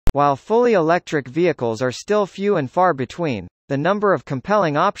While fully electric vehicles are still few and far between, the number of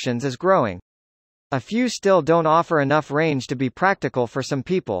compelling options is growing. A few still don't offer enough range to be practical for some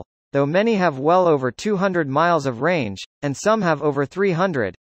people, though many have well over 200 miles of range, and some have over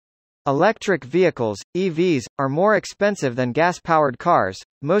 300. Electric vehicles, EVs, are more expensive than gas-powered cars,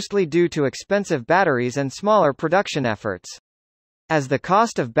 mostly due to expensive batteries and smaller production efforts. As the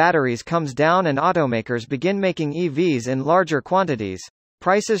cost of batteries comes down and automakers begin making EVs in larger quantities,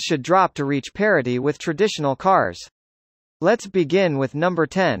 prices should drop to reach parity with traditional cars. Let's begin with number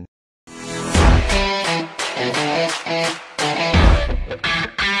 10.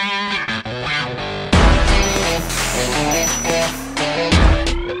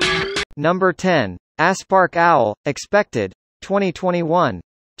 Number 10. Aspark Owl, expected, 2021.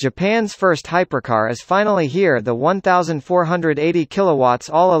 Japan's first hypercar is finally here. The 1,480 kilowatts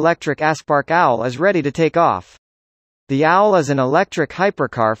all-electric Aspark Owl is ready to take off. The Owl is an electric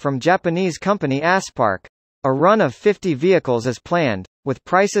hypercar from Japanese company Aspark. A run of 50 vehicles is planned, with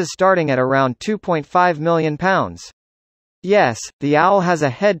prices starting at around £2.5 million. Yes, the Owl has a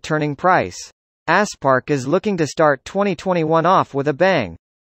head-turning price. Aspark is looking to start 2021 off with a bang.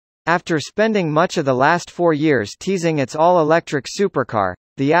 After spending much of the last 4 years teasing its all-electric supercar,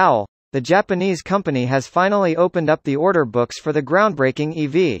 the Owl, the Japanese company has finally opened up the order books for the groundbreaking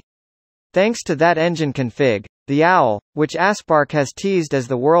EV. Thanks to that engine config, the Owl, which Aspark has teased as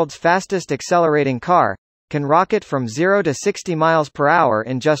the world's fastest accelerating car, can rocket from 0 to 60 miles per hour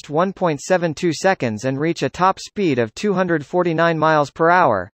in just 1.72 seconds and reach a top speed of 249 miles per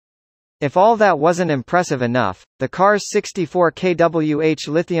hour. If all that wasn't impressive enough, the car's 64 kWh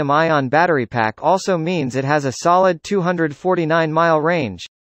lithium-ion battery pack also means it has a solid 249-mile range.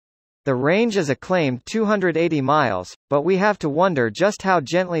 The range is a claimed 280 miles, but we have to wonder just how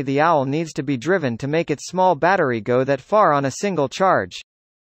gently the Owl needs to be driven to make its small battery go that far on a single charge.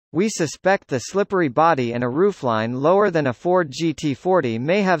 We suspect the slippery body and a roofline lower than a Ford GT40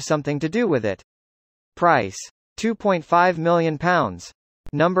 may have something to do with it. Price: £2.5 million.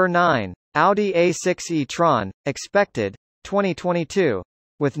 Number 9. Audi A6 e-tron, expected, 2022.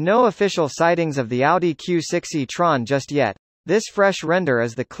 With no official sightings of the Audi Q6 e-tron just yet, this fresh render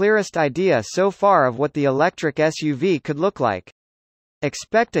is the clearest idea so far of what the electric SUV could look like.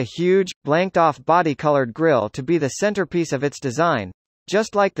 Expect a huge, blanked-off body-colored grille to be the centerpiece of its design,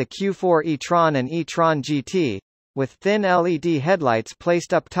 just like the Q4 e-tron and e-tron GT, with thin LED headlights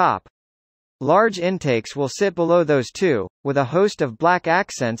placed up top. Large intakes will sit below those two, with a host of black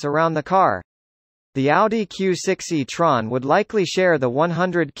accents around the car. The Audi Q6 e-tron would likely share the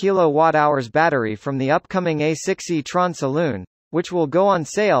 100 kWh battery from the upcoming A6 e-tron saloon, which will go on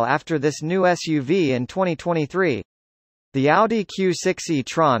sale after this new SUV in 2023. The Audi Q6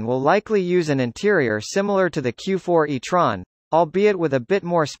 e-tron will likely use an interior similar to the Q4 e-tron, albeit with a bit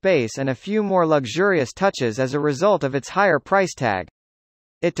more space and a few more luxurious touches as a result of its higher price tag.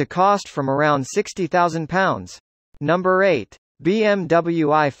 It to cost from around £60,000. Number 8. BMW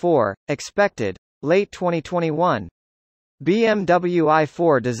i4, expected, late 2021. BMW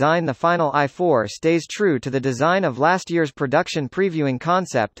i4 design. The final i4 stays true to the design of last year's production previewing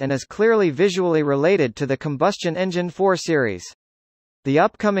concept and is clearly visually related to the combustion engine 4 Series. The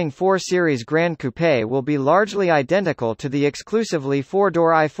upcoming 4 Series Grand Coupe will be largely identical to the exclusively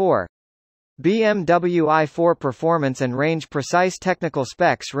 4-door i4. BMW i4 performance and range-precise technical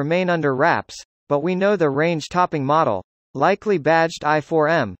specs remain under wraps, but we know the range-topping model, likely badged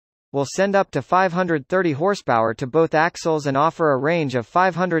i4M, will send up to 530 horsepower to both axles and offer a range of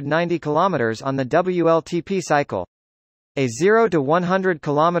 590 km on the WLTP cycle. A 0 to 100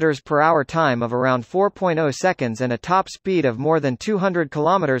 km per hour time of around 4.0 seconds and a top speed of more than 200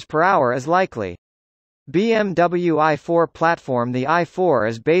 km per hour is likely. BMW i4 platform. The i4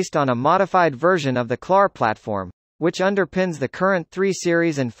 is based on a modified version of the CLAR platform, which underpins the current 3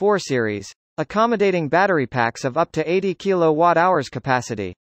 Series and 4 Series, accommodating battery packs of up to 80 kWh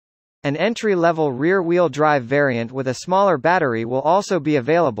capacity. An entry-level rear-wheel drive variant with a smaller battery will also be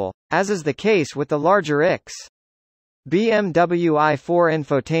available, as is the case with the larger iX. BMW i4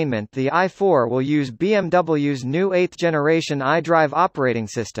 infotainment. The i4 will use BMW's new 8th generation iDrive operating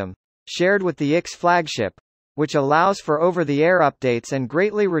system, shared with the iX flagship, which allows for over-the-air updates and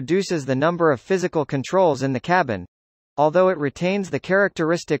greatly reduces the number of physical controls in the cabin, although it retains the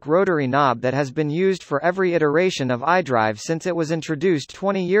characteristic rotary knob that has been used for every iteration of iDrive since it was introduced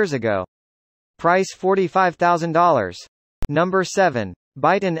 20 years ago. Price $45,000. Number 7.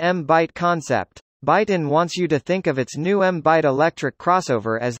 Byton M-Byte concept. Byton wants you to think of its new M-Byte electric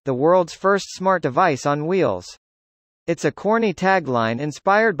crossover as the world's first smart device on wheels. It's a corny tagline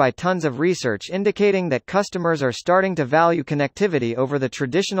inspired by tons of research indicating that customers are starting to value connectivity over the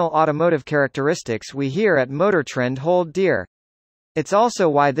traditional automotive characteristics we here at Motor Trend hold dear. It's also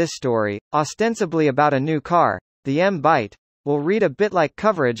why this story, ostensibly about a new car, the M-Byte, will read a bit like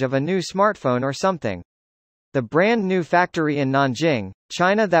coverage of a new smartphone or something. The brand new factory in Nanjing,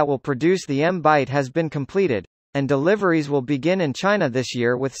 China that will produce the M-Byte has been completed, and deliveries will begin in China this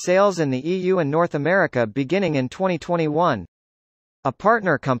year with sales in the EU and North America beginning in 2021. A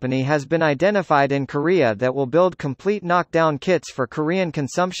partner company has been identified in Korea that will build complete knockdown kits for Korean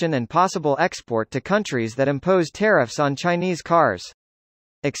consumption and possible export to countries that impose tariffs on Chinese cars.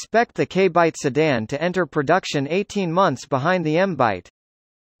 Expect the K-Byte sedan to enter production 18 months behind the M-Byte.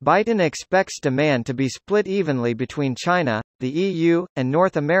 Byton expects demand to be split evenly between China, the EU, and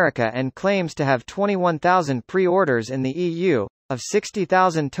North America and claims to have 21,000 pre-orders in the EU, of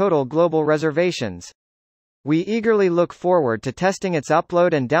 60,000 total global reservations. We eagerly look forward to testing its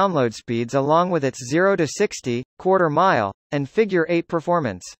upload and download speeds along with its 0 to 60, quarter-mile, and figure-8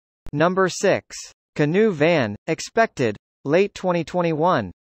 performance. Number 6. Canoe van, expected, late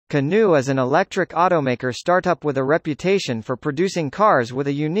 2021. Canoe is an electric automaker startup with a reputation for producing cars with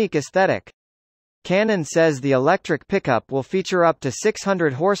a unique aesthetic. Canoo says the electric pickup will feature up to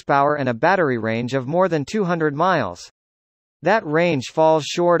 600 horsepower and a battery range of more than 200 miles. That range falls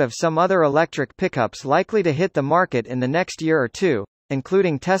short of some other electric pickups likely to hit the market in the next year or two,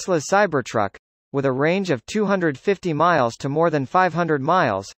 including Tesla's Cybertruck, with a range of 250 miles to more than 500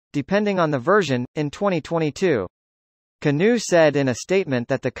 miles, depending on the version, in 2022. Canoe said in a statement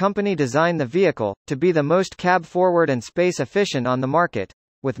that the company designed the vehicle to be the most cab-forward and space-efficient on the market,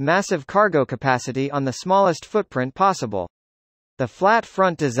 with massive cargo capacity on the smallest footprint possible. The flat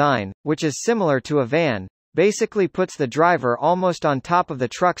front design, which is similar to a van, basically puts the driver almost on top of the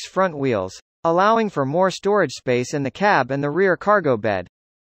truck's front wheels, allowing for more storage space in the cab and the rear cargo bed.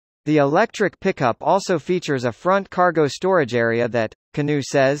 The electric pickup also features a front cargo storage area that, Canoe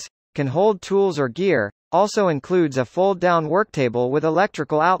says, can hold tools or gear, also includes a fold-down worktable with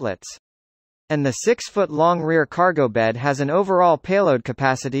electrical outlets. And the 6-foot-long rear cargo bed has an overall payload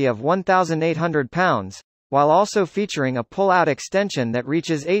capacity of 1,800 pounds, while also featuring a pull-out extension that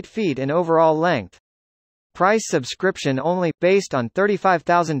reaches 8 feet in overall length. Price subscription only, based on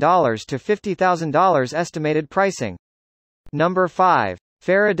 $35,000 to $50,000 estimated pricing. Number 5.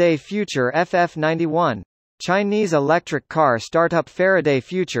 Faraday Future FF91. Chinese electric car startup Faraday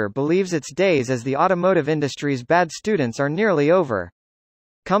Future believes its days as the automotive industry's bad students are nearly over.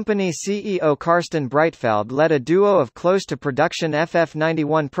 Company CEO Karsten Breitfeld led a duo of close-to-production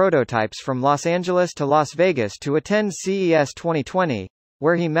FF91 prototypes from Los Angeles to Las Vegas to attend CES 2020,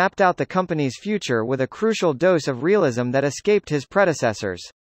 where he mapped out the company's future with a crucial dose of realism that escaped his predecessors.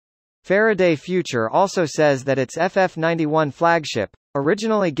 Faraday Future also says that its FF91 flagship,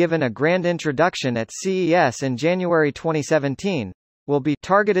 originally given a grand introduction at CES in January 2017, will be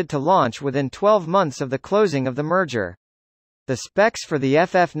targeted to launch within 12 months of the closing of the merger. The specs for the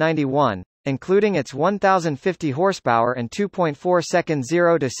FF91, including its 1,050 horsepower and 2.4 second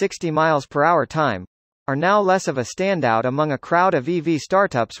 0 to 60 miles per hour time, are now less of a standout among a crowd of EV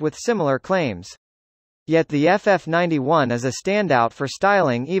startups with similar claims. Yet the FF91 is a standout for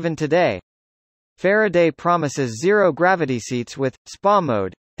styling even today. Faraday promises zero-gravity seats with spa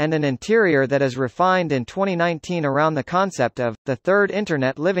mode, and an interior that is refined in 2019 around the concept of the third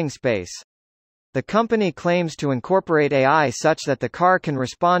internet living space. The company claims to incorporate AI such that the car can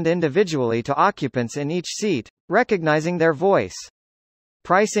respond individually to occupants in each seat, recognizing their voice.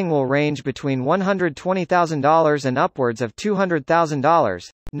 Pricing will range between $120,000 and upwards of $200,000.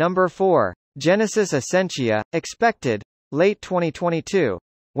 Number 4. Genesis Essentia, expected, late 2022.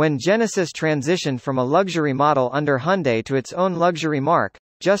 When Genesis transitioned from a luxury model under Hyundai to its own luxury mark,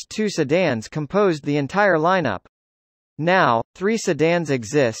 just 2 sedans composed the entire lineup. Now, 3 sedans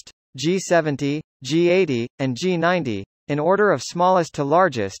exist, G70, G80, and G90, in order of smallest to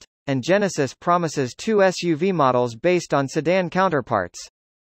largest, and Genesis promises 2 SUV models based on sedan counterparts.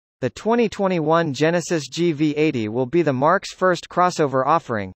 The 2021 Genesis GV80 will be the marque's first crossover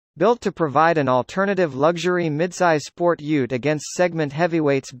offering, built to provide an alternative luxury midsize sport ute against segment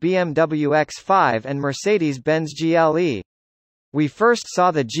heavyweights BMW X5 and Mercedes-Benz GLE. We first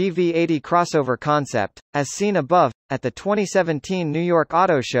saw the GV80 crossover concept, as seen above, at the 2017 New York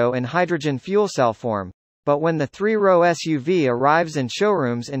Auto Show in hydrogen fuel cell form, but when the 3-row SUV arrives in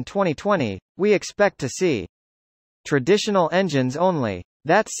showrooms in 2020, we expect to see traditional engines only.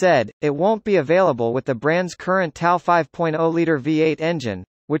 That said, it won't be available with the brand's current TAO 5.0-liter V8 engine,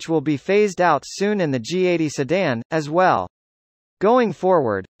 which will be phased out soon in the G80 sedan, as well. Going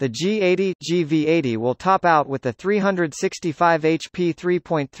forward, the G80 GV80 will top out with the 365 HP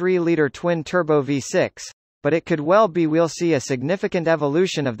 3.3-liter twin-turbo V6, but it could well be we'll see a significant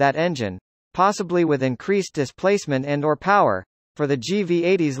evolution of that engine, possibly with increased displacement and/or power, for the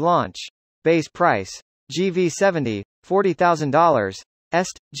GV80's launch. Base price: GV70, $40,000,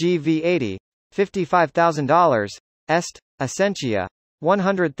 Est, GV80, $55,000, Est, Essentia,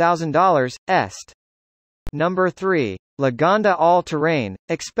 $100,000, Est. Number 3. Lagonda All-Terrain,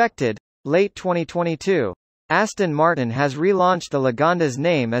 expected, late 2022. Aston Martin has relaunched the Lagonda's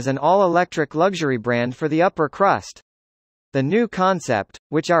name as an all-electric luxury brand for the upper crust. The new concept,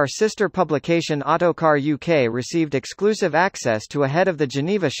 which our sister publication Autocar UK received exclusive access to ahead of the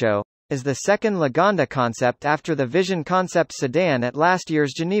Geneva show, is the second Lagonda concept after the Vision concept sedan at last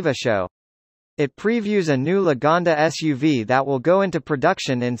year's Geneva show. It previews a new Lagonda SUV that will go into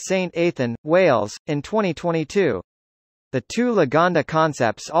production in St Athan, Wales, in 2022. The two Lagonda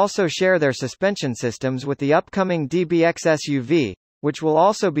concepts also share their suspension systems with the upcoming DBX SUV, which will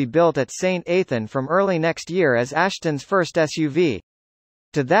also be built at St Athan from early next year as Aston's first SUV.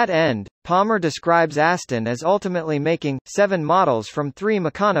 To that end, Palmer describes Aston as ultimately making 7 models from 3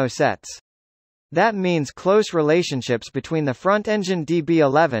 Meccano sets. That means close relationships between the front-engine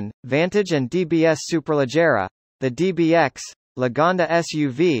DB11, Vantage and DBS Superleggera, the DBX, Lagonda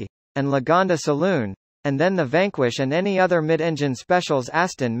SUV, and Lagonda Saloon, and then the Vanquish and any other mid-engine specials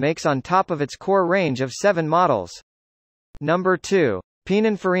Aston makes on top of its core range of 7 models. Number 2.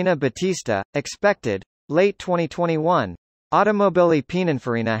 Pininfarina Batista, expected, late 2021. Automobili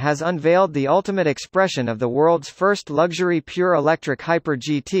Pininfarina has unveiled the ultimate expression of the world's first luxury pure electric Hyper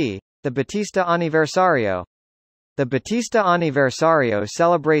GT, the Battista Anniversario. The Battista Anniversario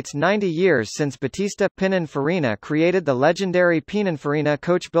celebrates 90 years since Battista Pininfarina created the legendary Pininfarina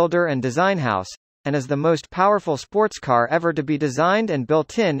coachbuilder and design house, and is the most powerful sports car ever to be designed and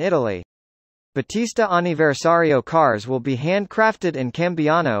built in Italy. Battista Anniversario cars will be handcrafted in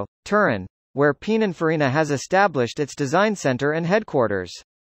Cambiano, Turin, where Pininfarina has established its design center and headquarters.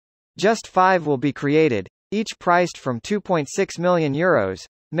 Just 5 will be created, each priced from €2.6 million,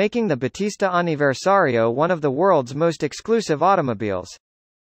 making the Battista Anniversario one of the world's most exclusive automobiles.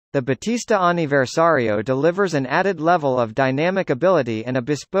 The Battista Anniversario delivers an added level of dynamic ability and a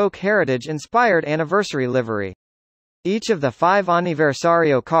bespoke heritage-inspired anniversary livery. Each of the 5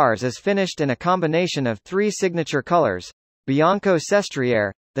 Anniversario cars is finished in a combination of 3 signature colors: Bianco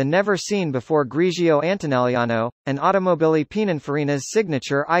Sestriere, the never-seen-before Grigio Antonelliano, and Automobili Pininfarina's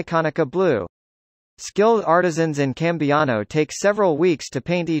signature Iconica Blue. Skilled artisans in Cambiano take several weeks to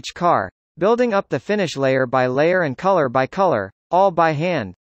paint each car, building up the finish layer by layer and color by color, all by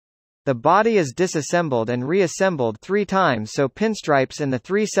hand. The body is disassembled and reassembled 3 times so pinstripes in the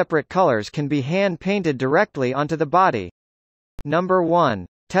 3 separate colors can be hand-painted directly onto the body. Number 1.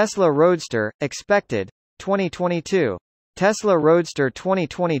 Tesla Roadster, expected, 2022. Tesla Roadster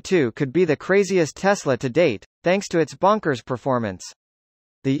 2022 could be the craziest Tesla to date, thanks to its bonkers performance.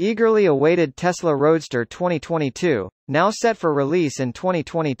 The eagerly awaited Tesla Roadster 2022, now set for release in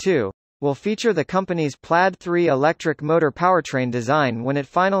 2022, will feature the company's Plaid 3 electric motor powertrain design when it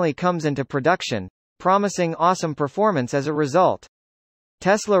finally comes into production, promising awesome performance as a result.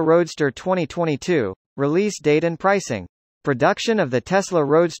 Tesla Roadster 2022, release date and pricing. Production of the Tesla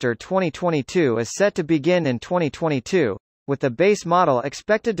Roadster 2022 is set to begin in 2022, with the base model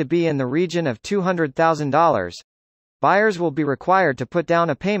expected to be in the region of $200,000. Buyers will be required to put down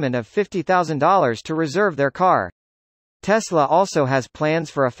a payment of $50,000 to reserve their car. Tesla also has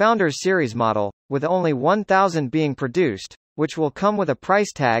plans for a Founders Series model, with only 1,000 being produced, which will come with a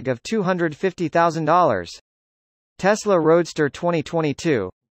price tag of $250,000. Tesla Roadster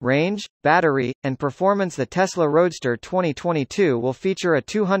 2022. Range, battery, and performance. The Tesla Roadster 2022 will feature a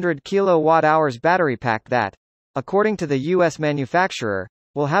 200 kWh battery pack that, according to the U.S. manufacturer,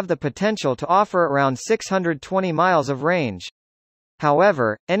 will have the potential to offer around 620 miles of range.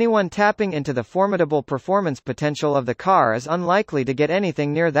 However, anyone tapping into the formidable performance potential of the car is unlikely to get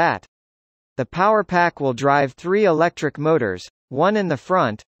anything near that. The power pack will drive 3 electric motors, 1 in the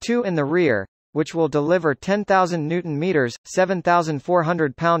front, 2 in the rear, which will deliver 10,000 Nm,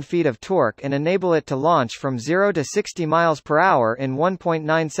 7,400 pound-feet of torque and enable it to launch from 0 to 60 miles per hour in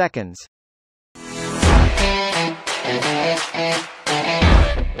 1.9 seconds.